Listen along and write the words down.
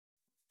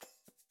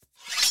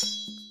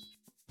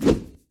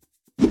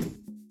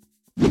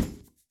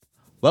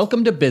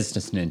Welcome to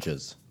Business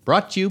Ninjas,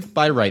 brought to you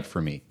by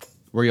WriteForMe,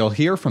 where you'll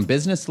hear from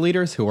business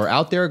leaders who are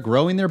out there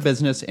growing their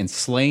business and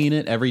slaying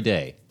it every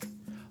day.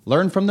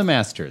 Learn from the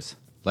masters.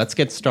 Let's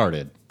get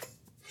started.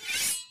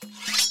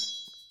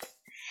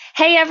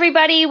 Hey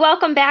everybody,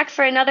 welcome back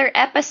for another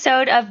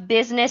episode of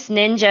Business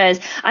Ninjas.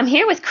 I'm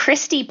here with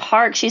Christy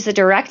Park. She's the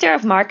Director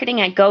of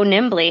Marketing at Go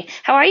Nimbly.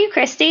 How are you,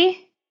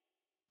 Christy?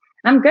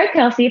 I'm good,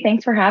 Kelsey.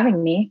 Thanks for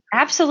having me.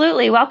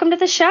 Absolutely. Welcome to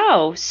the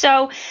show.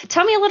 So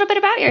tell me a little bit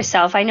about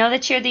yourself. I know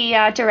that you're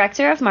the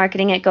Director of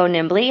Marketing at Go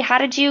Nimbly. How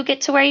did you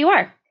get to where you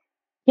are?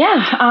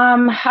 Yeah,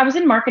 I was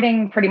in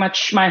marketing pretty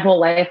much my whole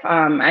life.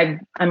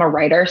 I'm a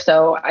writer,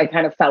 so I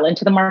kind of fell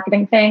into the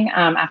marketing thing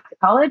after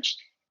college,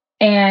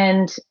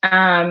 and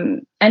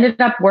ended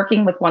up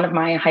working with one of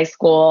my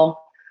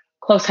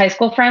close high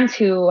school friends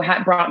who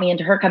had brought me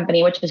into her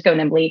company, which is Go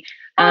Nimbly,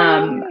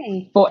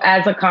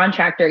 as a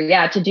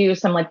contractor, to do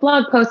some like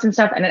blog posts and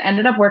stuff. And it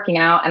ended up working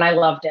out and I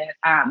loved it.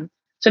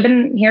 So I've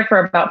been here for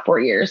about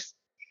 4 years.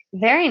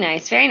 Very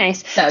nice. Very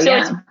nice. So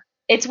yeah.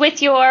 It's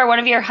with one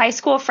of your high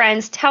school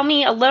friends. Tell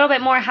me a little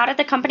bit more. How did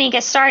the company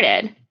get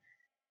started?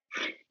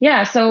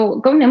 Yeah. So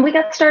Go Nimbly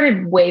got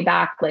started way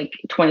back like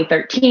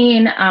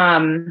 2013.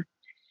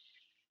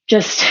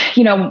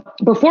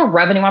 Before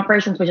revenue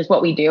operations, which is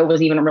what we do,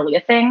 was even really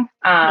a thing.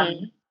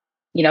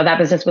 That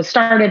business was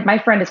started. My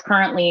friend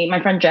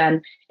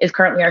Jen is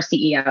currently our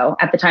CEO.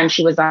 At the time,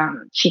 she was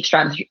chief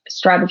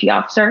strategy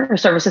officer or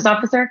services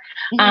officer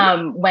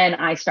when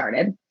I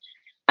started.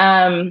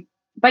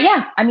 But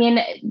yeah, I mean,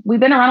 we've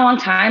been around a long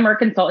time. We're a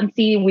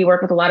consultancy. We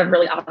work with a lot of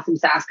really awesome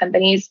SaaS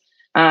companies.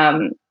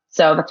 So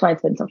that's why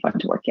it's been so fun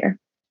to work here.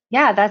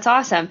 Yeah, that's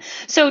awesome.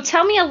 So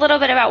tell me a little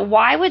bit about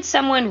why would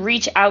someone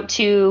reach out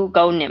to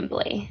Go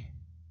Nimbly?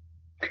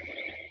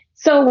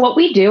 So what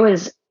we do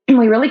is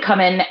we really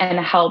come in and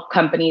help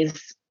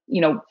companies,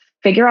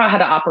 figure out how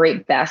to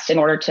operate best in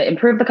order to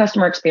improve the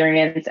customer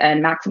experience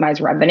and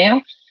maximize revenue.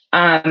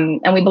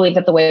 And we believe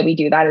that the way we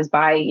do that is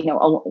by,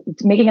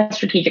 making a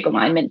strategic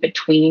alignment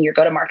between your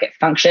go-to-market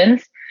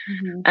functions.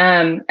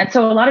 And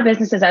so a lot of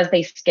businesses, as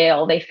they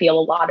scale, they feel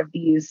a lot of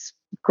these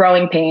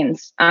growing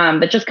pains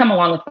that just come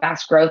along with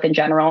fast growth in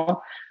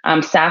general.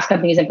 SaaS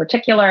companies in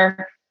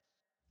particular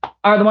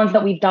are the ones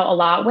that we've dealt a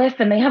lot with,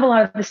 and they have a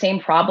lot of the same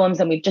problems,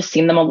 and we've just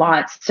seen them a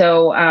lot.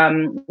 So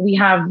we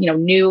have,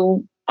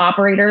 new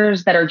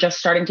operators that are just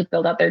starting to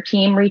build out their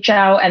team reach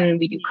out, and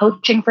we do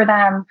coaching for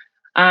them.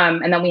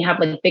 And then we have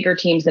like bigger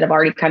teams that have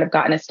already kind of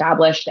gotten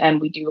established, and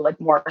we do like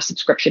more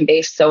subscription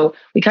based. So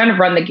we kind of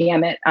run the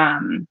gamut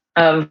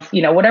of,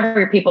 whatever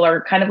your people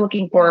are kind of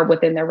looking for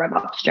within their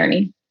RevOps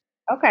journey.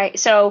 Okay.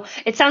 So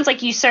it sounds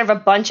like you serve a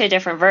bunch of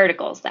different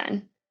verticals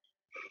then.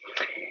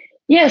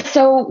 Yeah.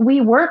 So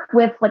we work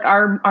with like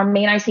our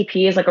main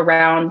ICP is like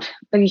around,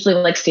 they're usually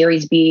like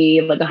Series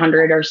B, like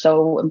 100 or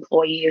so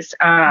employees.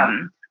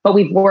 But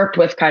we've worked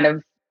with kind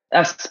of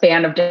a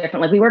span of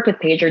different, like we work with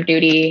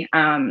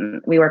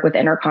PagerDuty. We work with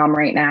Intercom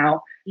right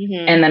now.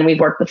 And then we've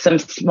worked with some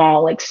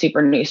small, like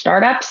super new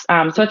startups.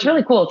 So it's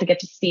really cool to get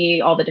to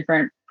see all the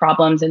different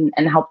problems and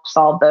help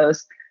solve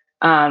those.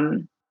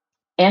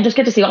 And just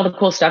get to see all the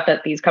cool stuff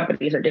that these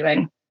companies are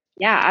doing.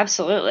 Yeah,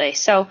 absolutely.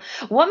 So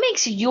what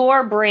makes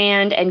your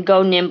brand and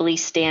Go Nimbly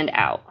stand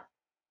out?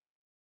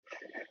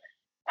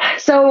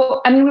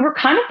 So, I mean, we were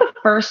kind of the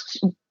first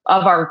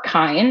of our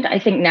kind. I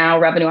think now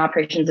revenue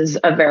operations is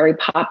a very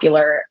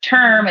popular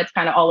term. It's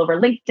kind of all over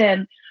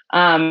LinkedIn.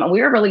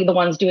 We were really the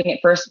ones doing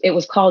it first. It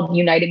was called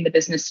Uniting the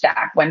Business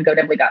Stack when Go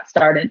Nimbly got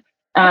started.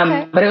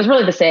 But it was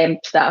really the same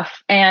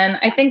stuff. And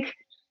I think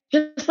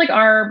just like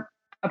our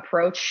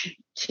approach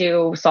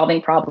to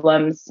solving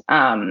problems,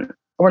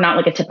 we're not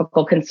like a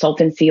typical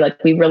consultancy.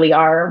 Like we really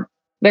are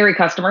very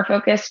customer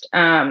focused,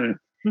 and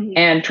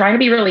trying to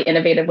be really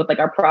innovative with like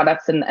our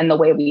products and the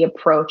way we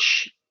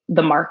approach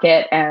the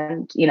market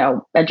and,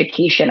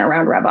 education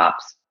around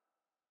RevOps.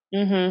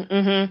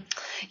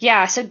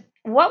 Yeah. So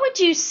what would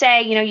you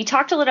say, you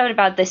talked a little bit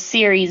about the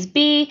Series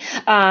B,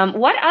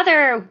 what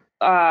other,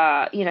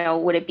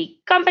 would it be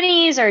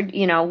companies or,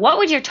 what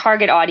would your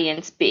target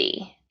audience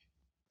be?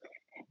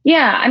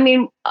 Yeah, I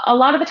mean, a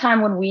lot of the time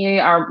when we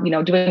are,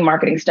 doing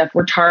marketing stuff,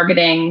 we're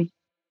targeting,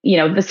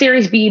 the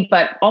Series B,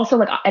 but also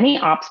like any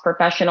ops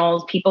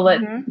professionals, people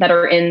that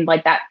are in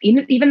like that,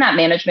 even that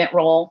management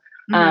role,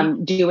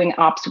 doing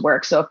ops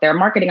work. So if they're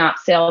marketing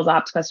ops, sales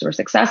ops, customer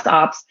success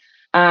ops,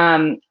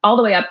 all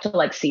the way up to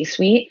like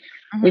C-suite,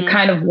 we've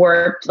kind of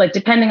worked like,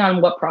 depending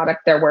on what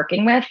product they're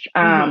working with.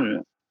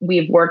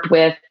 We've worked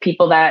with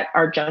people that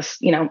are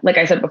just, like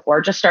I said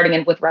before, just starting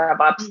in with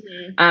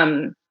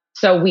RevOps.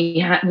 So we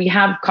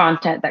have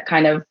content that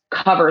kind of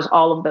covers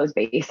all of those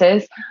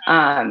bases,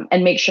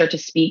 and make sure to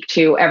speak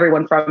to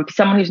everyone from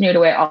someone who's new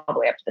to it all the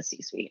way up to the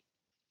C-suite.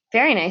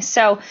 Very nice.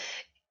 So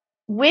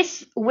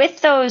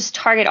with those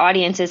target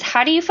audiences,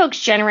 how do you folks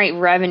generate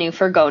revenue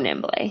for Go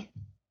Nimbly?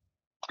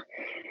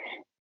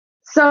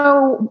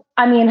 So,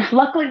 I mean,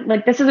 luckily,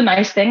 like this is a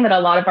nice thing that a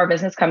lot of our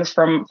business comes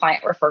from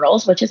client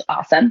referrals, which is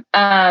awesome.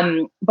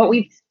 But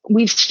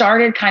we've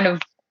started kind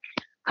of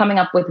coming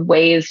up with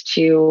ways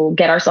to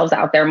get ourselves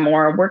out there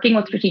more, working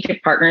with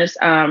strategic partners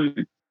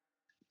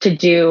to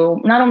do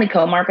not only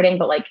co-marketing,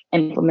 but like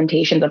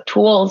implementations of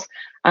tools.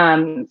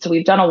 So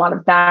we've done a lot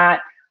of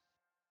that.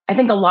 I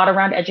think a lot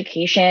around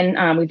education.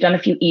 We've done a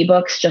few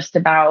ebooks just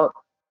about,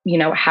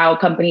 how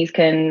companies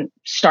can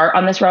start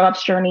on this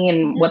RevOps journey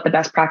and what the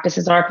best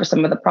practices are for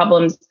some of the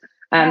problems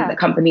that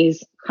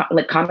companies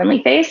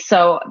commonly face.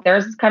 So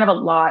there's kind of a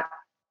lot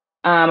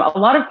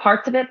of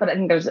parts of it, but I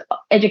think there's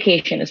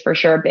education is for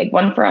sure a big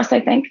one for us,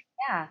 I think.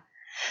 Yeah.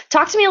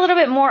 Talk to me a little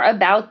bit more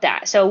about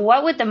that. So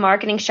what would the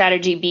marketing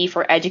strategy be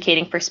for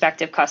educating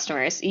prospective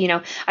customers?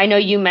 I know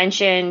you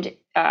mentioned,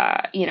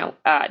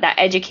 that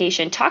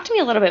education. Talk to me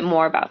a little bit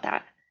more about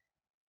that.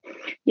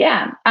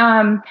 Yeah.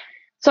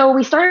 So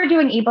we started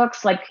doing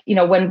ebooks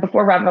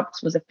before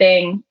RevOps was a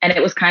thing, and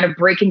it was kind of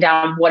breaking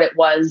down what it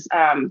was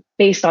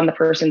based on the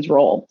person's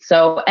role.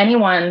 So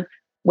anyone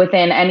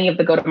within any of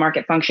the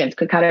go-to-market functions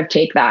could kind of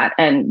take that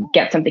and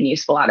get something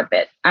useful out of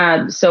it.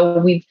 So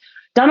we've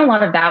done a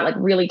lot of that, like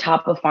really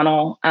top of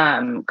funnel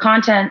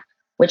content,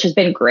 which has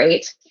been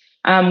great.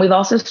 We've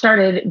also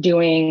started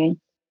doing,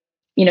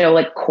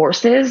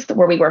 courses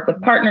where we work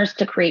with partners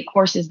to create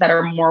courses that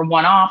are more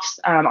one-offs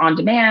on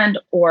demand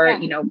or,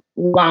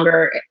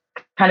 longer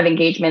kind of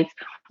engagements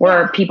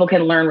where people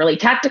can learn really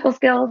tactical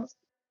skills.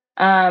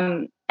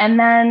 And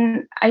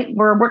then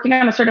we're working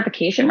on a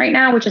certification right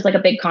now, which is like a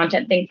big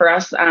content thing for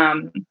us.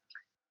 Kind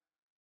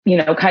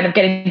of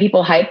getting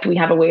people hyped. We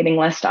have a waiting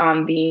list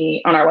on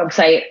our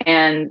website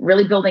and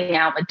really building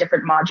out like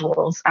different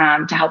modules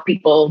to help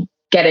people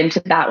get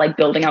into that, like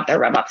building out their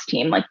RevOps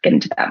team, like get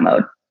into that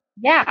mode.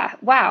 Yeah.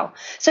 Wow.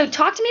 So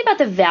talk to me about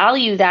the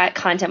value that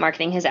content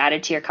marketing has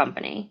added to your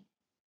company.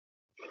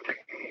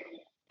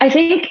 I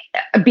think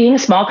being a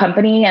small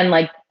company and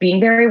like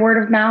being very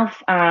word of mouth,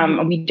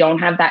 we don't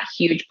have that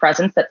huge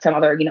presence that some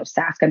other,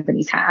 SaaS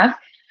companies have.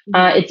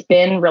 It's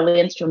been really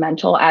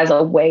instrumental as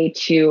a way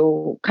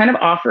to kind of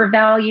offer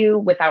value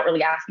without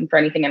really asking for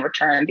anything in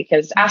return,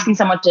 because asking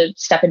someone to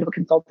step into a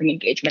consulting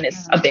engagement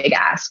is a big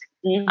ask.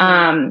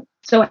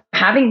 So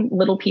having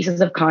little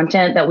pieces of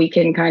content that we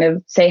can kind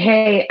of say,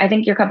 hey, I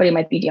think your company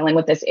might be dealing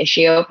with this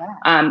issue.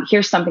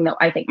 Here's something that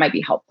I think might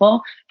be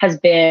helpful has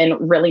been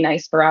really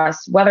nice for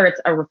us, whether it's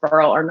a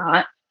referral or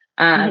not,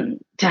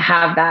 to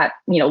have that,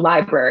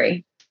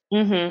 library.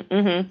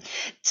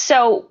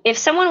 So if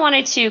someone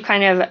wanted to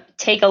kind of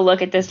take a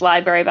look at this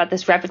library, about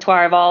this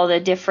repertoire of all the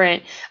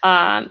different,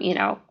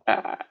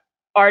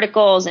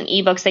 articles and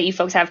ebooks that you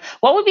folks have,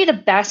 what would be the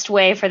best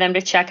way for them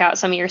to check out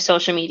some of your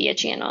social media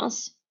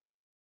channels?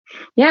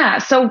 Yeah.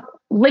 So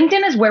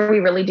LinkedIn is where we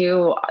really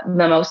do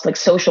the most like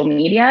social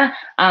media.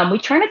 We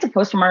try not to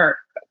post from our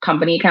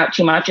company account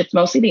too much. It's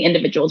mostly the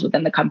individuals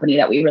within the company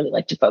that we really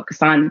like to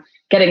focus on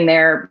getting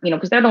there,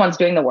 because they're the ones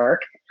doing the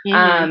work.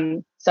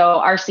 So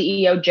our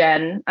CEO,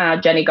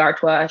 Jenny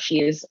Gartwa,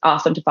 she is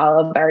awesome to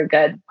follow. Very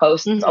good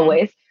posts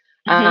always.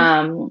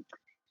 And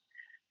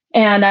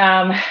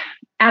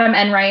Adam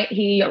Enright,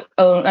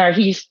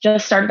 he's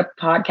just started a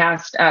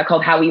podcast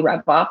called How We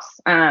RevOps.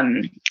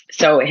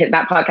 So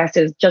that podcast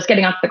is just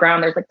getting off the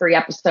ground. There's like 3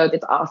 episodes.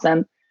 It's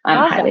awesome.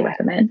 Highly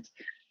recommend.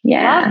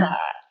 Yeah.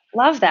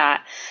 Love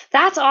that.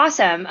 That's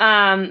awesome.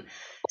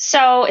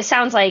 So it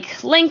sounds like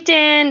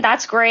LinkedIn.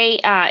 That's great.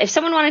 If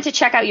someone wanted to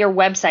check out your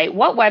website,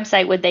 what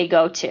website would they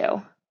go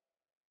to?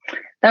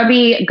 That would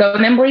be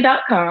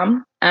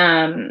gonimbly.com.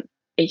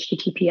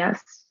 HTTPS,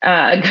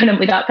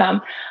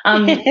 gonimbly.com.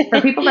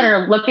 For people that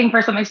are looking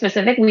for something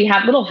specific, we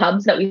have little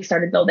hubs that we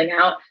started building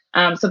out.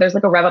 So there's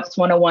like a RevOps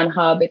 101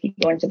 hub if you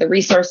go into the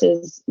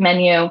resources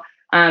menu,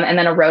 and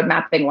then a road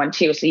mapping one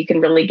too. So you can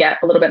really get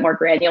a little bit more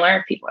granular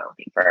if people are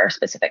looking for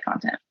specific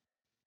content.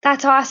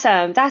 That's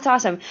awesome. That's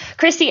awesome.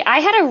 Christy,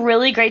 I had a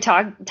really great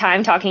time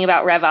talking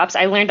about RevOps.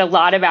 I learned a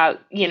lot about,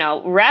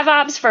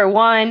 RevOps for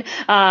one,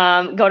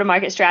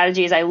 go-to-market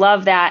strategies. I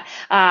love that.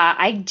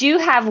 I do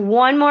have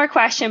one more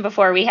question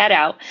before we head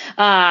out.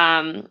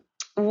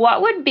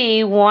 What would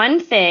be one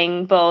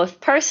thing,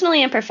 both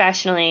personally and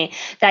professionally,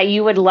 that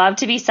you would love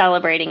to be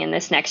celebrating in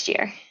this next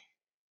year?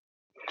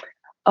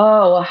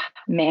 Oh,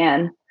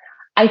 man.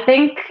 I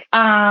think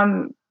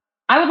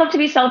I would love to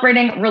be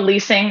celebrating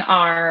releasing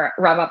our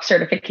RevOps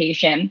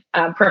certification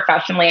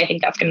professionally. I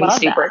think that's going to be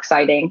super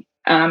exciting.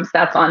 So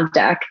that's on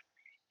deck.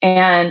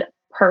 And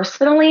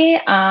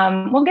personally,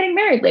 I'm getting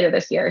married later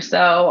this year,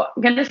 so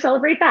I'm going to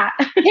celebrate that.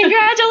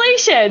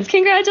 Congratulations.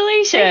 Thank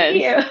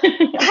you.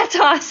 That's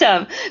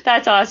awesome.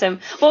 That's awesome.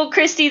 Well,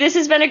 Christy, this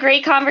has been a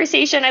great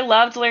conversation. I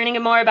loved learning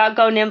more about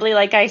Go Nimbly,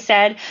 like I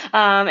said,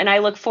 and I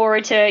look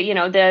forward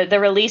to, the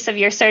release of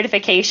your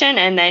certification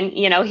and then,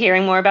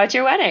 hearing more about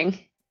your wedding.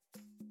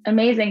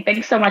 Amazing.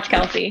 Thanks so much,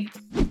 Kelsey.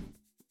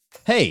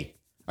 Hey,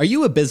 are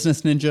you a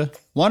business ninja?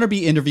 Want to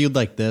be interviewed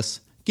like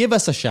this? Give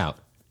us a shout.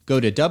 Go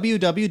to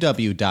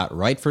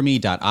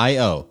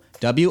www.writeforme.io,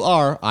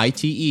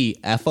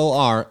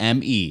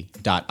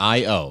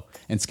 WriteForme.io,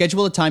 and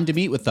schedule a time to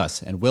meet with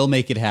us, and we'll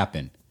make it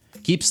happen.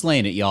 Keep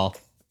slaying it, y'all.